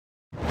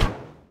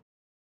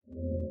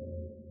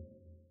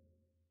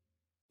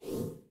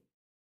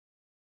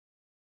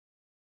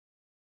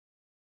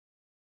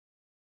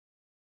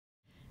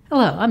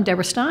Hello, I'm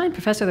Deborah Stine,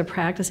 Professor of the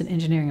Practice in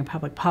Engineering and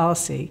Public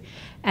Policy,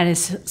 and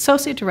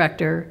Associate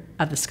Director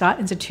of the Scott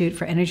Institute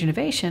for Energy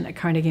Innovation at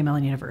Carnegie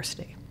Mellon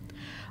University.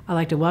 I'd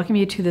like to welcome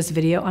you to this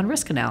video on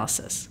risk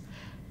analysis.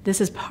 This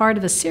is part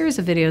of a series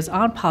of videos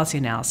on policy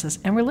analysis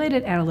and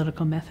related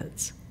analytical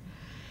methods.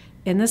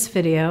 In this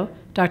video,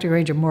 Dr.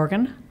 Granger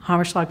Morgan,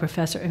 Hammerschlag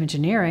Professor of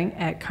Engineering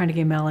at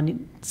Carnegie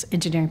Mellon's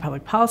Engineering and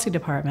Public Policy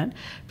Department,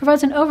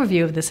 provides an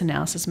overview of this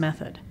analysis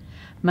method.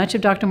 Much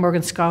of Dr.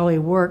 Morgan's scholarly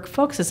work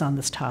focuses on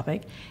this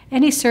topic,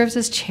 and he serves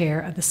as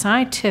chair of the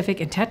Scientific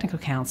and Technical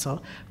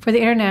Council for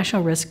the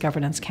International Risk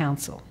Governance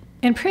Council.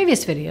 In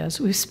previous videos,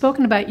 we've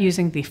spoken about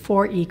using the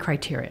 4E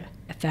criteria: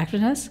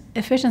 effectiveness,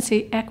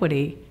 efficiency,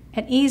 equity,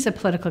 and ease of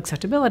political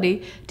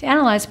acceptability to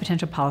analyze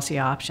potential policy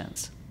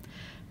options.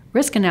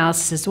 Risk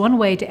analysis is one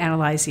way to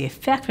analyze the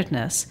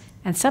effectiveness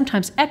and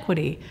sometimes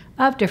equity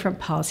of different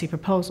policy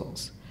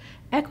proposals.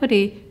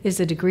 Equity is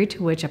the degree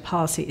to which a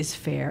policy is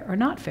fair or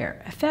not fair.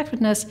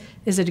 Effectiveness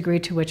is the degree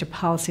to which a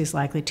policy is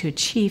likely to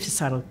achieve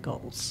societal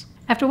goals.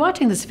 After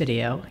watching this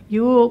video,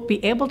 you will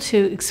be able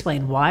to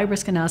explain why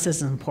risk analysis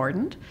is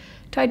important,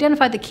 to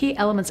identify the key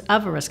elements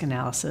of a risk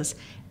analysis,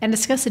 and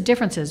discuss the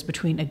differences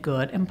between a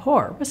good and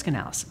poor risk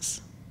analysis.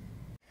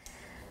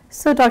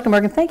 So, Dr.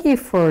 Morgan, thank you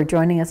for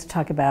joining us to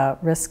talk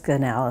about risk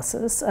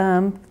analysis.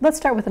 Let's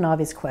start with an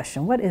obvious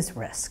question. What is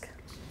risk?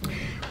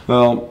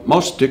 Well,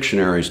 most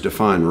dictionaries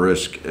define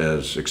risk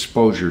as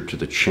exposure to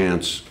the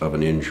chance of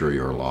an injury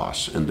or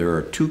loss, and there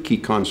are two key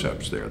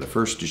concepts there. The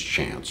first is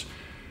chance.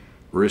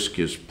 Risk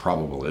is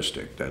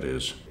probabilistic. That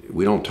is,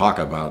 we don't talk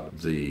about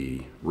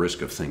the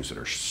risk of things that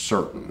are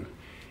certain.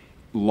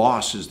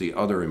 Loss is the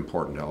other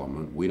important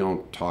element. We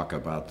don't talk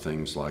about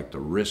things like the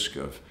risk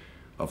of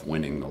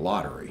winning the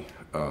lottery.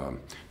 Now,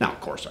 of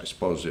course, I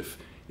suppose if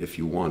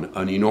you won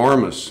an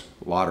enormous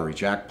lottery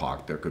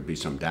jackpot, there could be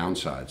some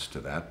downsides to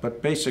that.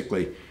 But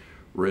basically,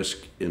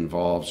 risk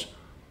involves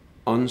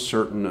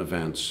uncertain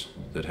events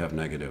that have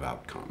negative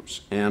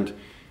outcomes. And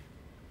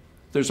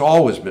there's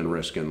always been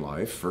risk in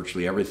life.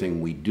 Virtually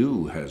everything we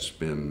do has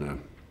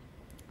been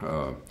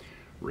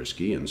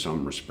risky in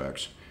some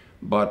respects.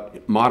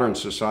 But modern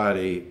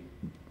society,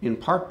 in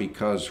part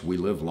because we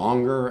live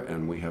longer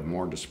and we have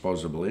more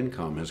disposable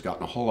income, has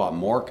gotten a whole lot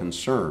more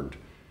concerned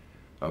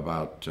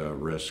about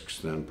risks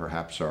than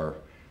perhaps our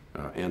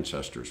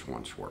ancestors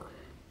once were.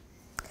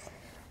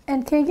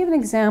 And can you give an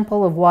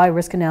example of why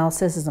risk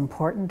analysis is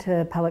important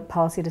to public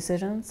policy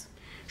decisions?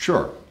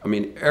 Sure. I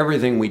mean,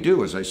 everything we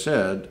do, as I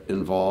said,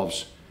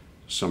 involves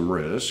some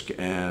risk,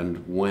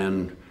 and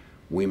when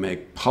we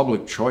make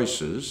public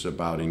choices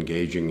about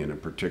engaging in a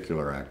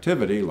particular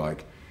activity,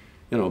 like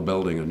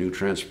building a new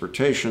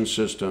transportation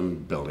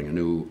system, building a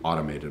new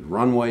automated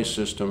runway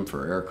system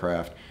for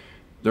aircraft,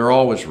 there are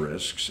always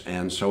risks,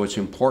 and so it's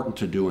important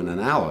to do an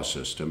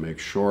analysis to make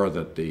sure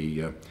that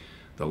the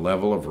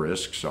level of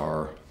risks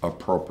are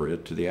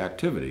appropriate to the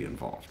activity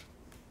involved.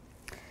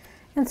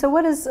 And so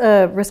what is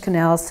risk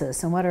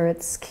analysis, and what are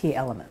its key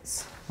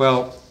elements?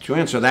 Well, to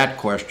answer that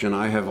question,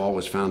 I have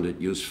always found it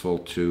useful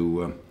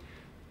to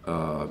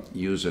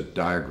use a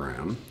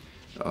diagram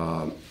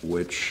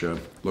which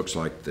looks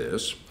like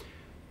this.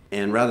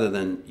 And rather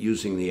than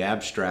using the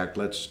abstract,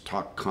 let's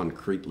talk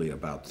concretely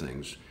about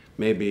things.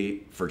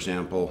 Maybe, for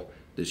example,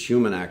 this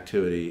human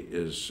activity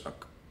is a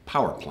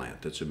power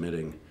plant that's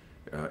emitting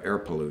air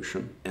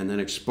pollution, and then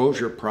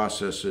exposure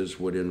processes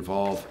would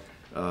involve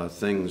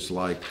things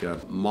like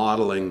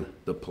modeling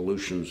the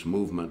pollution's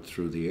movement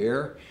through the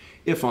air.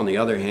 If, on the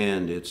other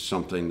hand, it's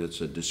something that's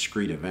a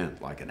discrete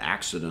event, like an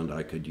accident,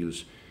 I could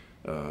use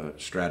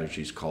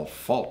strategies called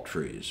fault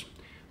trees.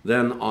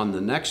 Then on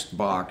the next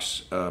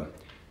box,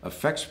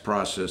 effects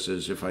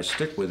processes, if I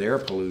stick with air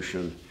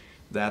pollution,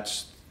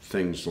 that's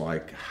things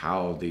like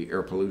how the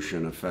air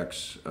pollution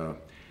affects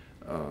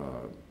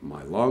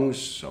my lungs,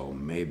 so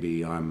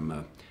maybe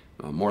I'm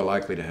more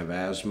likely to have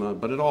asthma,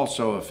 but it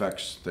also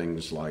affects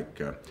things like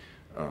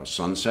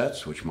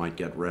sunsets, which might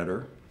get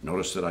redder.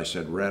 Notice that I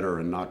said redder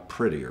and not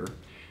prettier.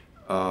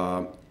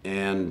 It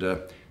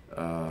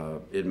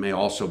may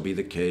also be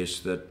the case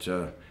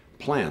that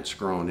plants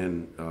grown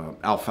in,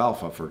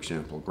 alfalfa, for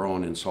example,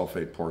 grown in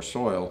sulfate-poor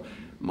soil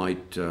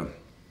might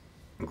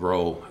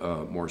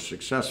grow more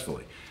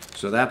successfully.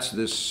 So that's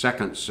this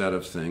second set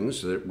of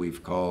things that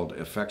we've called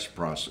effects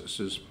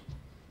processes.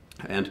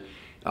 And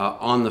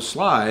on the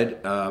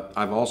slide,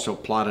 I've also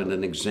plotted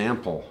an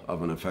example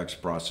of an effects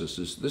process.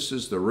 This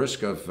is the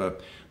risk of,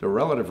 the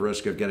relative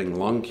risk of getting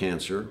lung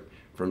cancer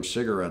from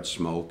cigarette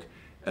smoking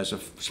as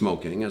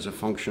a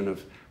function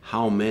of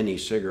how many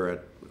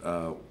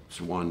cigarettes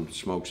one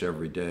smokes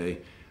every day.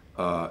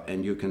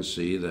 And you can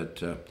see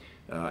that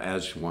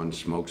as one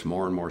smokes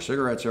more and more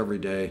cigarettes every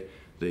day,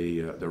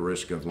 the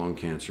risk of lung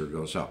cancer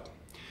goes up.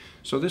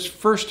 So this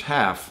first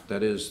half,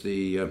 that is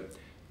the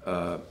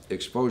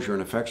exposure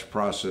and effects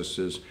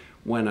processes,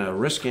 when a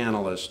risk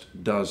analyst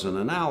does an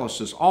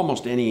analysis,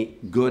 almost any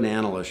good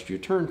analyst you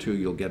turn to,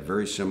 you'll get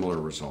very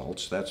similar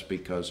results. That's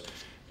because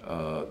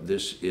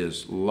this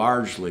is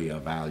largely a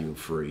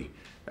value-free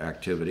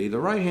activity. The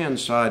right-hand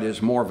side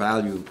is more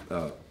value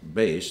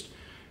based.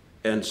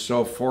 And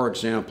so, for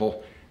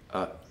example,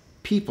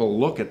 people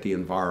look at the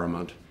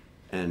environment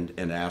and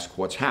ask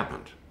what's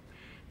happened.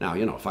 Now,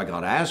 if I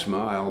got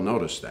asthma, I'll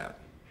notice that.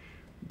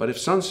 But if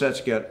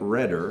sunsets get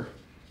redder,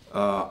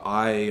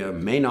 I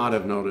may not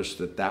have noticed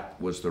that that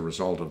was the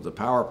result of the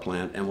power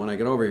plant. And when I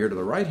get over here to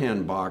the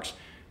right-hand box,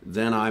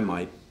 then I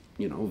might,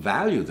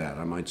 value that.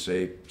 I might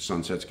say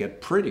sunsets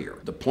get prettier.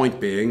 The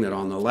point being that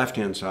on the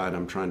left-hand side,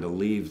 I'm trying to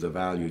leave the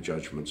value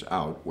judgments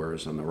out,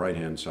 whereas on the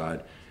right-hand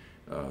side,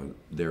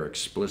 they're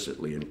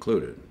explicitly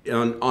included.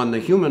 On the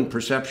human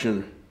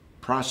perception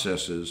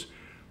processes,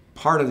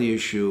 part of the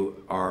issue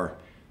are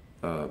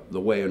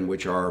the way in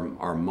which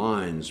our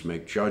minds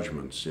make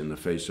judgments in the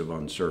face of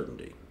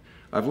uncertainty.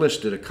 I've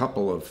listed a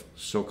couple of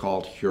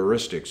so-called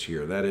heuristics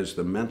here, that is,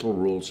 the mental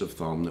rules of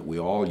thumb that we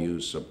all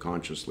use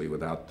subconsciously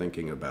without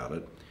thinking about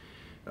it.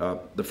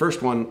 The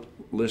first one,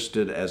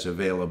 listed as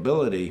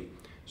availability,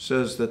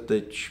 says that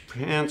the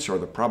chance or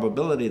the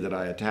probability that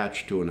I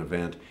attach to an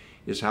event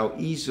is how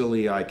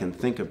easily I can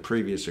think of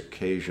previous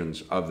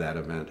occasions of that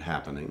event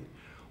happening,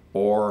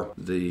 or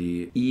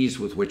the ease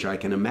with which I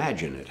can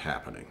imagine it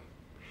happening.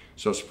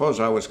 So suppose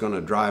I was going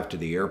to drive to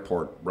the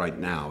airport right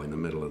now in the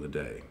middle of the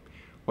day.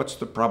 What's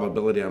the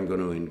probability I'm going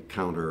to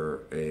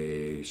encounter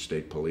a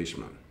state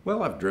policeman?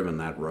 Well, I've driven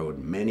that road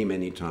many,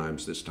 many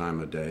times this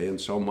time of day, and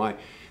so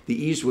the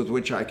ease with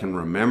which I can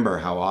remember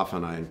how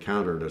often I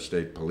encountered a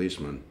state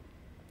policeman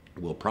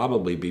will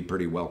probably be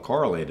pretty well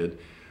correlated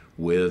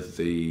with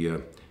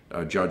the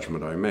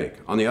judgment I make.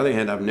 On the other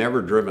hand, I've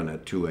never driven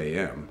at 2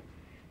 a.m.,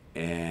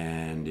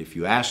 and if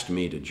you asked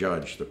me to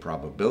judge the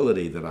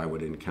probability that I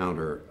would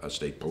encounter a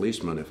state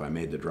policeman if I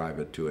made the drive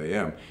at 2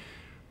 a.m.,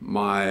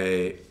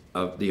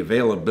 the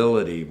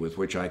availability with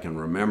which I can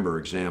remember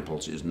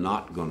examples is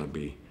not going to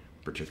be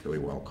particularly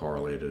well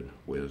correlated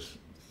with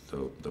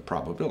the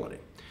probability.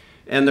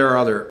 And there are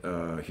other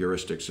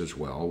heuristics as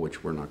well,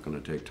 which we're not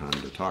going to take time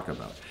to talk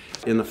about.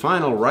 In the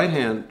final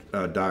right-hand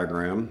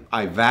diagram,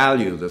 I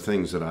value the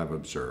things that I've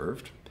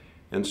observed.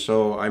 And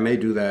so I may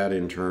do that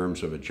in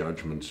terms of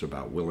judgments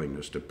about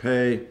willingness to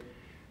pay.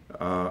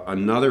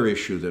 Another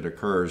issue that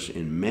occurs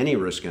in many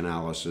risk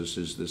analysis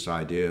is this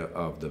idea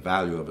of the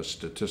value of a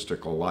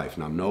statistical life.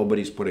 Now,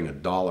 nobody's putting a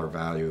dollar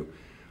value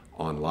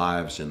on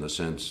lives in the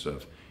sense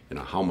of,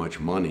 how much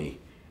money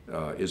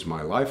is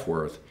my life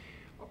worth.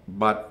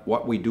 But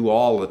what we do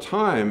all the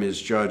time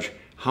is judge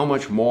how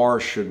much more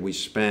should we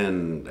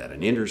spend at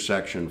an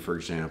intersection, for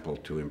example,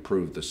 to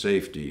improve the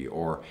safety,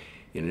 or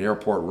in an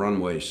airport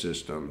runway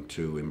system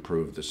to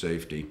improve the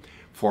safety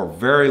for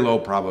very low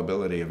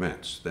probability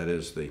events. That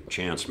is, the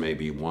chance may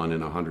be 1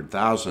 in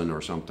 100,000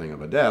 or something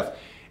of a death.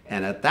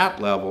 And at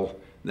that level,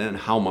 then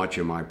how much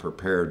am I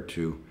prepared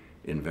to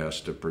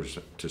invest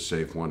to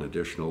save one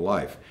additional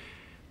life?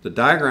 The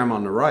diagram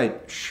on the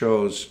right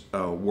shows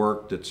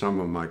work that some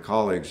of my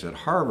colleagues at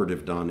Harvard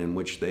have done, in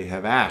which they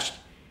have asked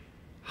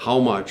how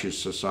much is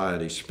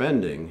society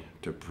spending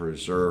to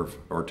preserve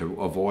or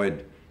to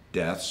avoid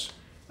deaths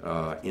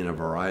in a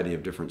variety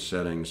of different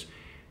settings.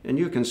 And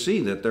you can see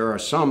that there are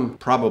some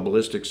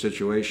probabilistic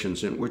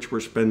situations in which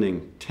we're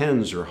spending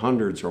tens or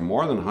hundreds or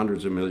more than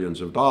hundreds of millions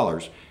of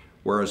dollars,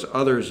 whereas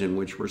others in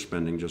which we're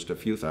spending just a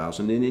few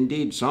thousand, and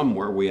indeed some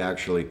where we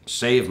actually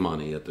save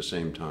money at the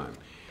same time.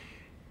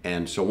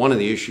 And so one of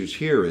the issues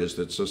here is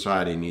that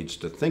society needs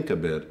to think a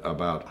bit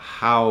about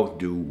how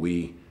do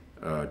we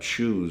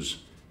choose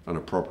an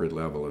appropriate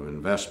level of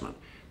investment.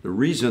 The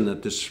reason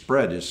that this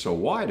spread is so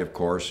wide, of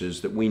course,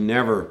 is that we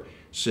never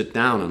sit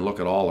down and look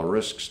at all the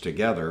risks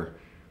together.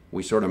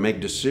 We sort of make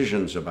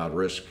decisions about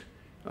risk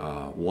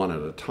one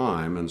at a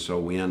time, and so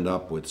we end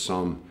up with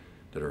some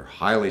that are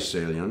highly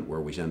salient,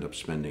 where we end up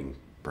spending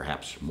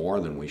perhaps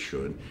more than we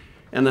should,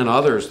 and then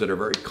others that are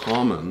very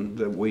common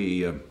that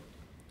we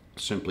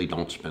simply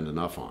don't spend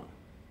enough on.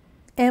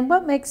 And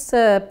what makes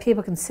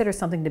people consider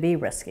something to be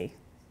risky?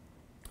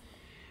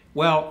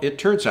 Well, it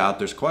turns out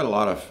there's quite a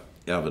lot of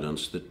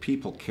evidence that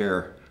people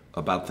care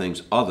about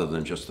things other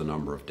than just the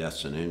number of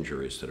deaths and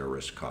injuries that are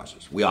risk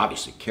causes. We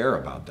obviously care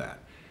about that.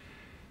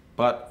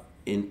 But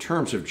in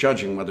terms of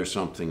judging whether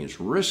something is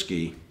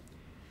risky,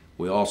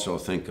 we also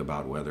think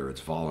about whether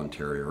it's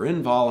voluntary or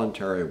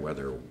involuntary,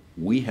 whether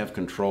we have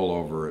control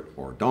over it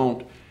or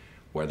don't,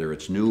 whether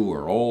it's new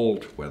or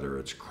old, whether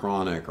it's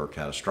chronic or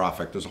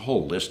catastrophic. There's a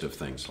whole list of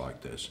things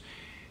like this.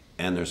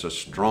 And there's a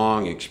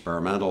strong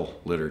experimental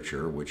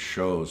literature which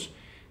shows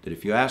that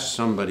if you ask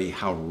somebody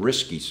how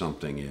risky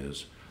something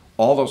is,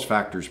 all those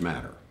factors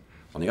matter.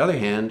 On the other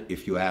hand,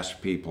 if you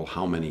ask people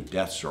how many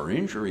deaths or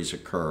injuries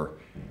occur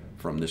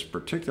from this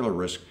particular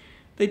risk,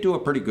 they do a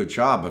pretty good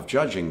job of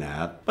judging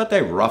that, but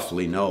they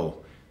roughly know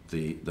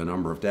the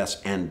number of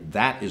deaths, and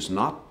that is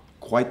not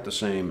quite the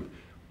same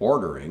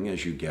ordering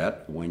as you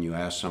get when you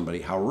ask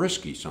somebody how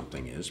risky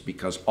something is,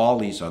 because all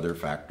these other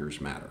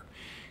factors matter.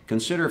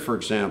 Consider, for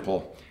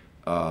example,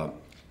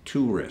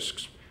 two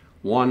risks.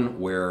 One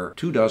where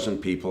 24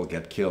 people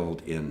get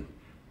killed in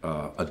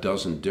a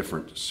dozen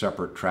different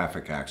separate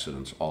traffic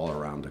accidents all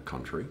around the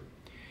country,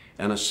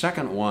 and a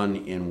second one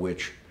in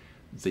which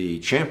the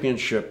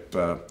championship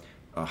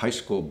high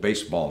school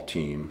baseball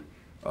team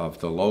of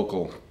the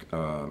local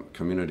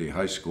community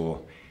high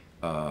school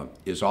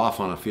is off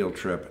on a field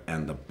trip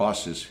and the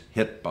bus is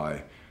hit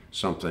by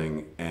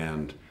something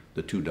and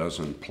the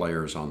 24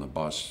 players on the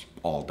bus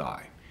all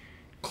die.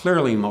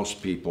 Clearly,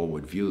 most people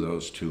would view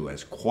those two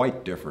as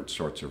quite different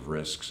sorts of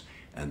risks,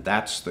 and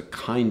that's the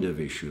kind of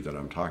issue that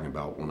I'm talking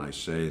about when I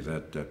say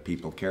that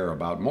people care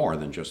about more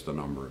than just the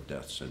number of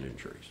deaths and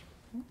injuries.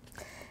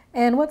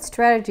 And what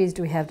strategies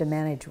do we have to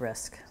manage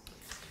risk?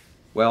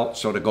 Well,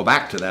 so to go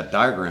back to that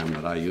diagram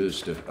that I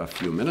used a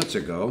few minutes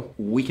ago,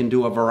 we can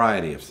do a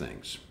variety of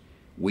things.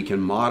 We can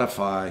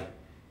modify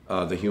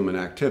the human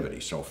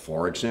activity. So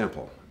for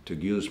example, to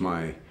use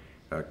my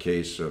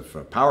case of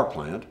a power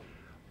plant,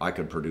 I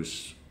could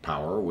produce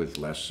power with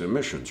less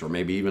emissions, or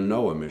maybe even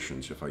no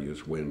emissions if I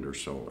use wind or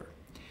solar.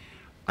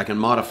 I can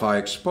modify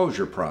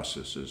exposure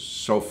processes.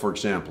 So for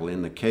example,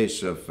 in the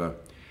case of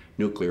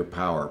nuclear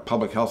power,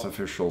 public health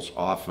officials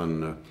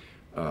often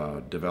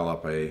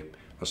develop a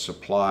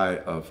supply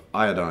of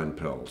iodine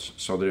pills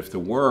so that if there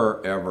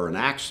were ever an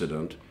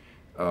accident,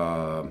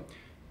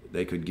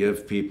 they could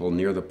give people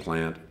near the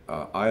plant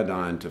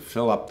iodine to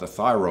fill up the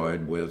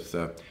thyroid with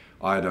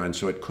iodine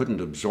so it couldn't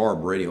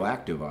absorb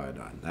radioactive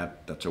iodine.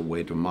 That's a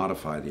way to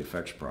modify the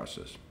effects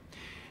process.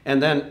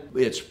 And then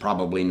it's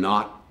probably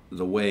not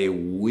the way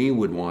we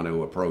would want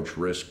to approach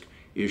risk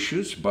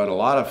issues, but a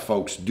lot of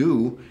folks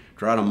do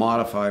try to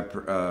modify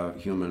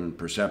human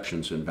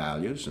perceptions and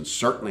values, and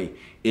certainly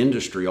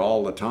industry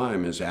all the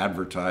time is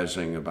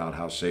advertising about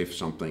how safe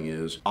something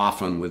is,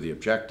 often with the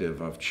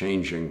objective of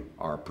changing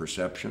our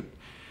perception.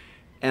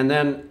 And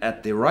then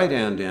at the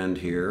right-hand end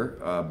here,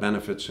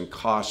 benefits and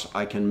costs,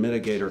 I can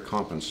mitigate or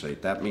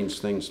compensate. That means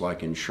things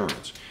like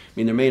insurance. I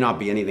mean, there may not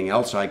be anything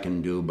else I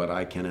can do, but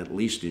I can at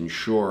least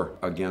insure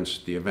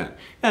against the event.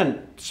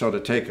 And so to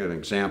take an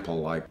example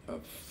like a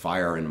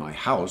fire in my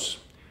house,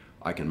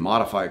 I can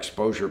modify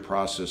exposure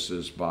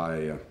processes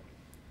by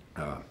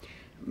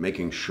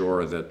making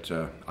sure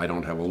that I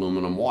don't have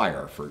aluminum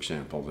wire, for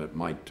example, that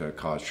might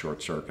cause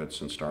short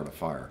circuits and start a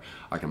fire.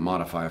 I can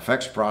modify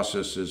effects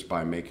processes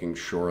by making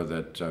sure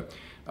that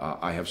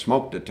I have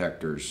smoke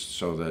detectors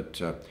so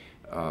that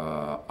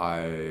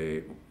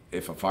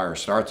if a fire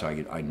starts,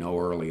 I know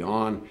early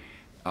on.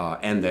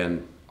 And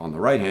then on the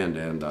right-hand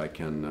end, I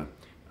can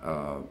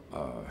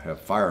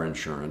have fire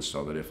insurance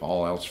so that if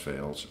all else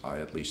fails, I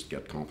at least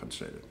get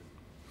compensated.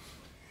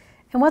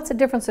 And what's the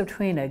difference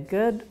between a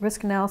good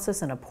risk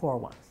analysis and a poor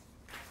one?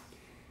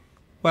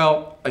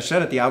 Well, I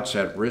said at the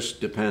outset, risk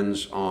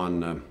depends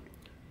on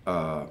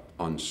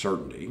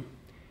uncertainty.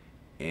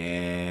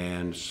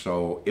 And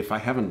so if I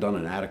haven't done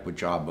an adequate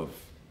job of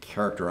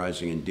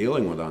characterizing and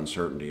dealing with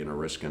uncertainty in a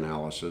risk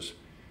analysis,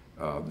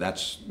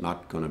 that's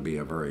not going to be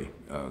a very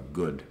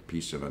good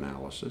piece of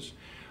analysis.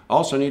 I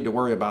also need to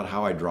worry about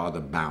how I draw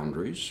the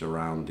boundaries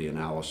around the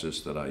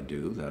analysis that I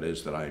do. That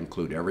is, that I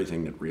include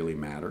everything that really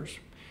matters.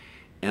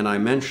 And I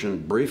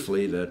mentioned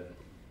briefly that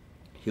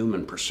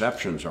human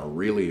perceptions are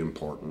really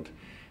important.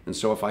 And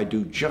so if I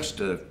do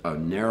just a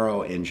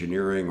narrow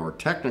engineering or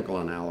technical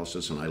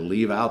analysis and I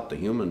leave out the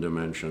human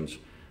dimensions,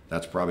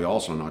 that's probably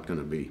also not going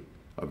to be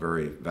a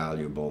very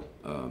valuable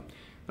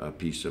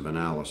piece of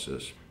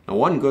analysis. Now,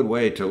 one good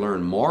way to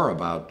learn more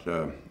about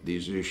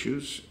these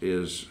issues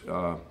is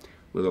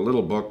with a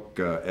little book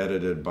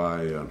edited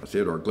by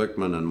Theodore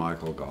Glickman and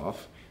Michael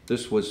Goff.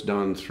 This was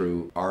done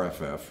through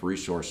RFF,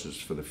 Resources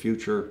for the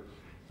Future.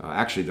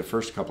 Actually, the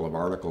first couple of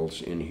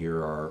articles in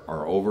here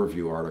are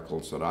overview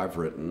articles that I've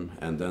written,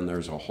 and then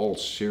there's a whole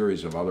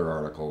series of other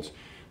articles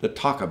that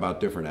talk about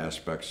different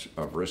aspects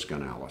of risk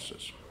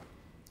analysis.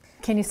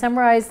 Can you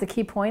summarize the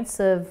key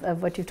points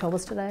of what you've told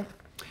us today?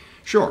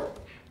 Sure.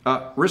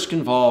 Risk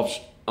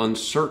involves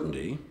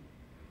uncertainty,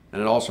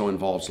 and it also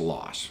involves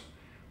loss.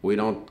 We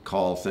don't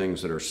call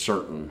things that are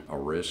certain a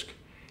risk,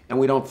 and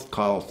we don't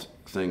call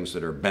things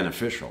that are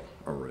beneficial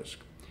a risk.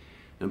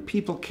 And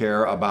people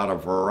care about a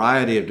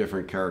variety of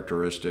different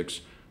characteristics,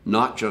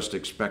 not just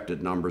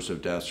expected numbers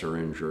of deaths or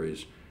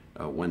injuries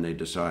when they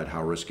decide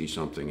how risky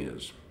something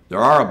is. There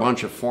are a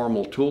bunch of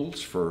formal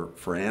tools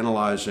for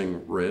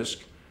analyzing risk,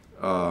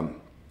 and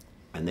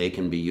they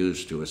can be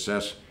used to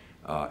assess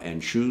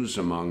and choose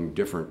among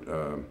different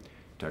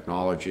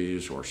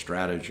technologies or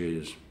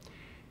strategies.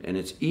 And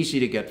it's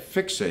easy to get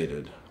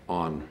fixated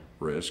on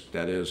risk.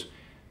 That is,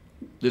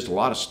 there's a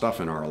lot of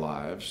stuff in our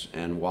lives,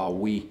 and while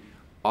we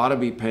ought to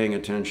be paying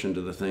attention to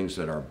the things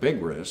that are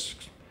big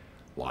risks,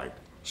 like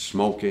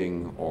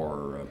smoking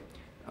or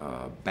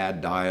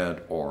bad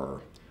diet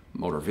or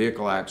motor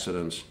vehicle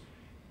accidents,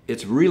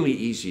 it's really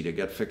easy to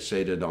get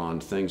fixated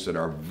on things that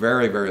are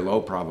very, very low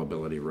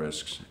probability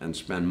risks and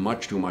spend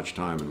much too much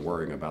time in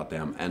worrying about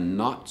them and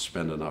not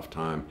spend enough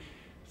time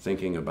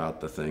thinking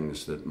about the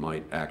things that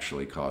might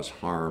actually cause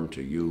harm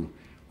to you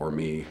or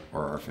me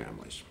or our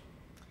families.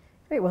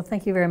 Great. Well,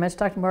 thank you very much,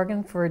 Dr.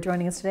 Morgan, for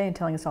joining us today and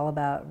telling us all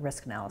about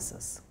risk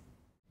analysis.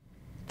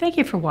 Thank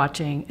you for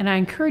watching, and I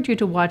encourage you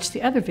to watch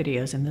the other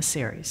videos in this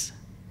series.